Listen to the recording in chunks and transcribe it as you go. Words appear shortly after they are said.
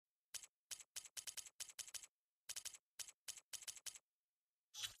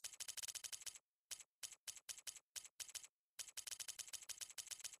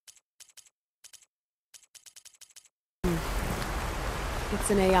It's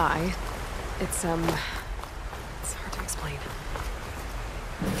an AI. It's hard to explain.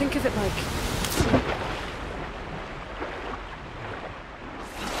 Think of it like...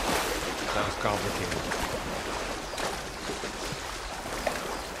 Sounds complicated.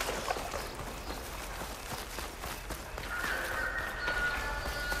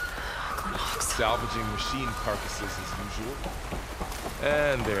 Salvaging machine carcasses as usual.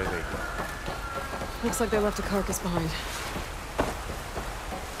 And there they go. Looks like they left a carcass behind.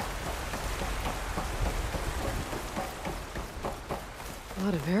 A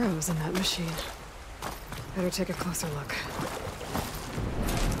lot of arrows in that machine. Better take a closer look.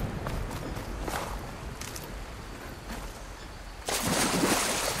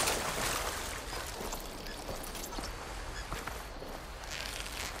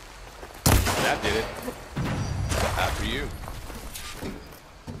 That did it. After you.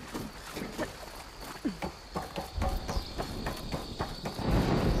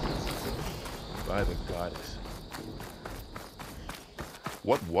 By the goddess.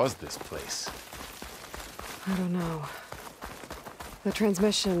 What was this place? I don't know. The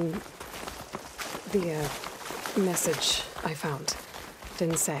transmission... the, message I found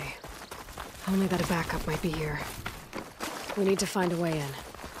didn't say. Only that a backup might be here. We need to find a way in.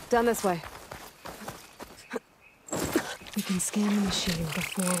 Down this way. We can scan the machine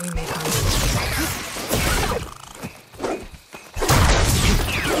before we make our move.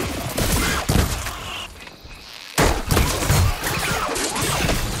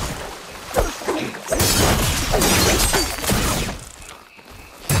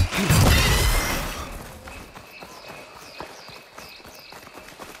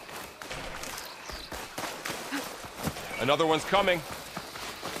 Another one's coming.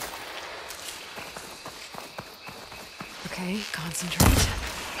 Okay, concentrate.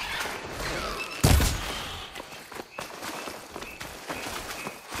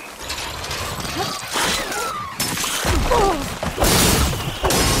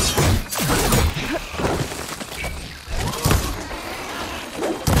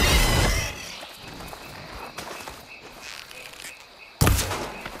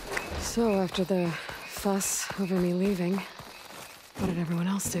 So, after the fuss over me leaving, what did everyone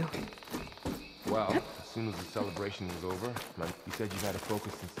else do? Well, as soon as the celebration was over, you said you had a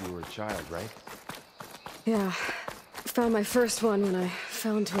focus since you were a child, right? Yeah. Found my first one when I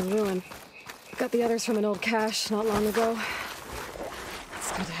fell into a ruin. Got the others from an old cache not long ago.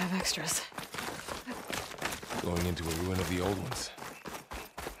 It's good to have extras. Going into a ruin of the old ones.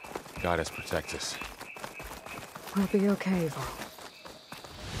 Goddess protect us. We'll be okay, Vo.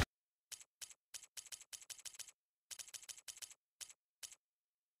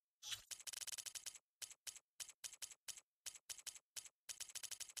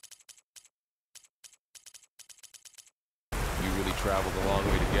 Traveled a long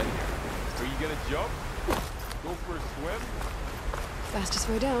way to get here. Are you gonna jump? Go for a swim? Fastest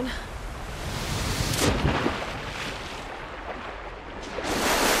way down.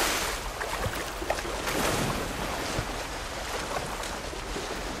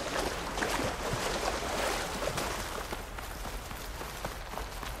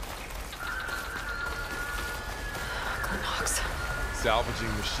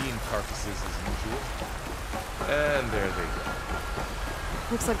 Salvaging machine carcasses as usual. And there they go.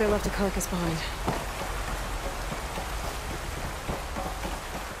 Looks like they left a carcass behind.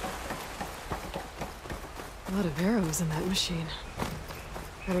 A lot of arrows in that machine.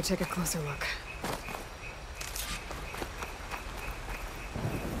 Better take a closer look.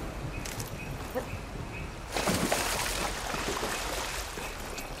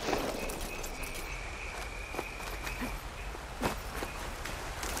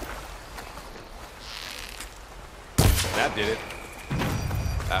 That did it.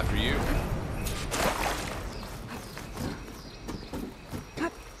 After you.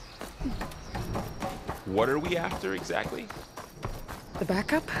 What are we after exactly? The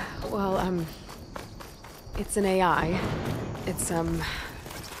backup? Well, it's an AI. It's,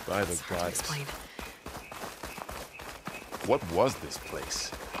 By the it's hard to explain. What was this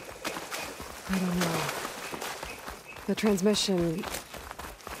place? I don't know. The transmission...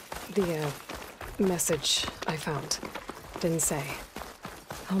 the, message I found didn't say.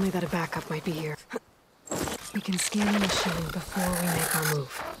 Only that a backup might be here. We can scan the machine before we make our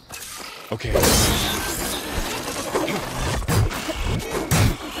move. Okay.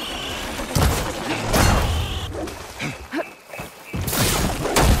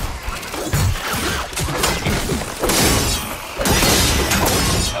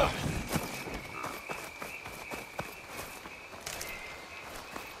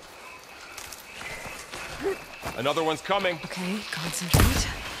 Another one's coming. Okay, concentrate.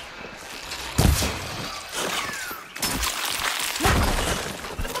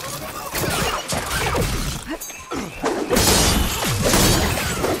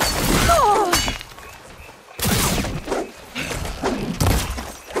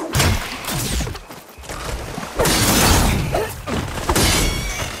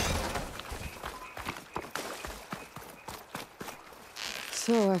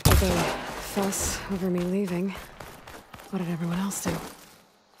 So, after the fuss over me leaving, what did everyone else do?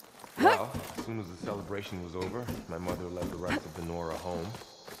 Well, as soon as the celebration was over, my mother led the rest of the Nora home.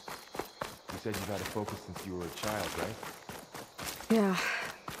 You said you've had a focus since you were a child, right? Yeah.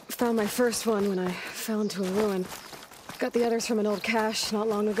 Found my first one when I fell into a ruin. Got the others from an old cache not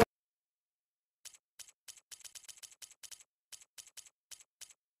long ago.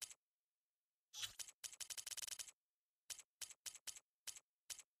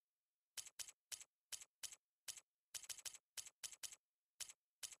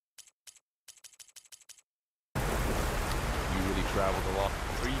 Traveled a lot.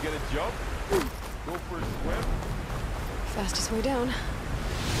 Are you gonna jump? Go for a swim? Fastest way down.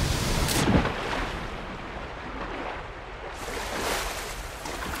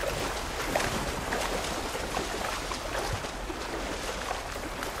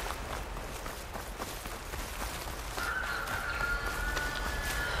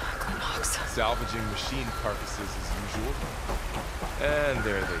 Salvaging machine carcasses as usual. And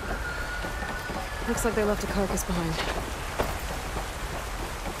there they go. Looks like they left a carcass behind.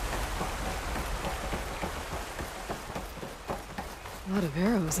 A lot of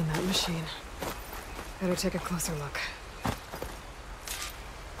arrows in that machine. Better take a closer look.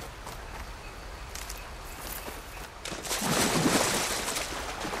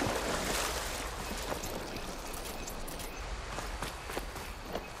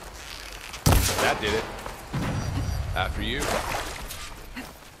 That did it. After you.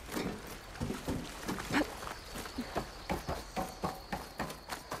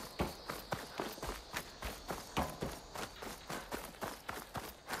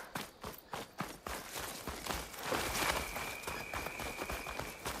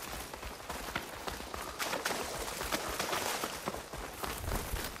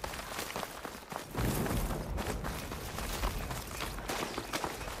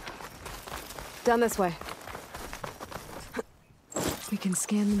 Down this way. We can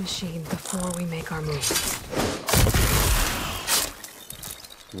scan the machine before we make our move.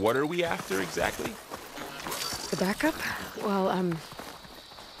 What are we after exactly? The backup? Well,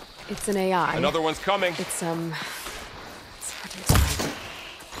 it's an AI. Another one's coming. It's hard to explain.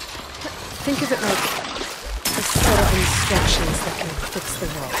 Think of it like a set of instructions that can fix the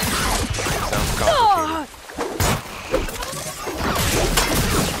world. Sounds complicated.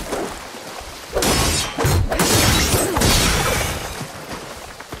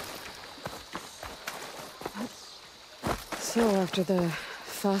 So, after the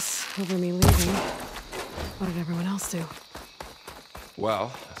fuss over me leaving, what did everyone else do?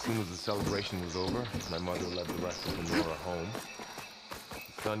 Well, as soon as the celebration was over, my mother led the rest of the Nora home.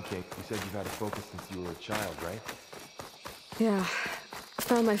 The sun came. You said you've had a focus since you were a child, right? Yeah.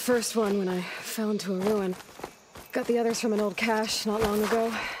 Found my first one when I fell into a ruin. Got the others from an old cache not long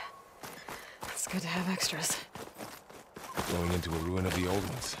ago. It's good to have extras. Going into a ruin of the old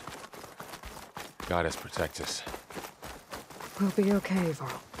ones. God has protect us. We'll be okay,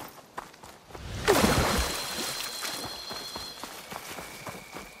 Varl.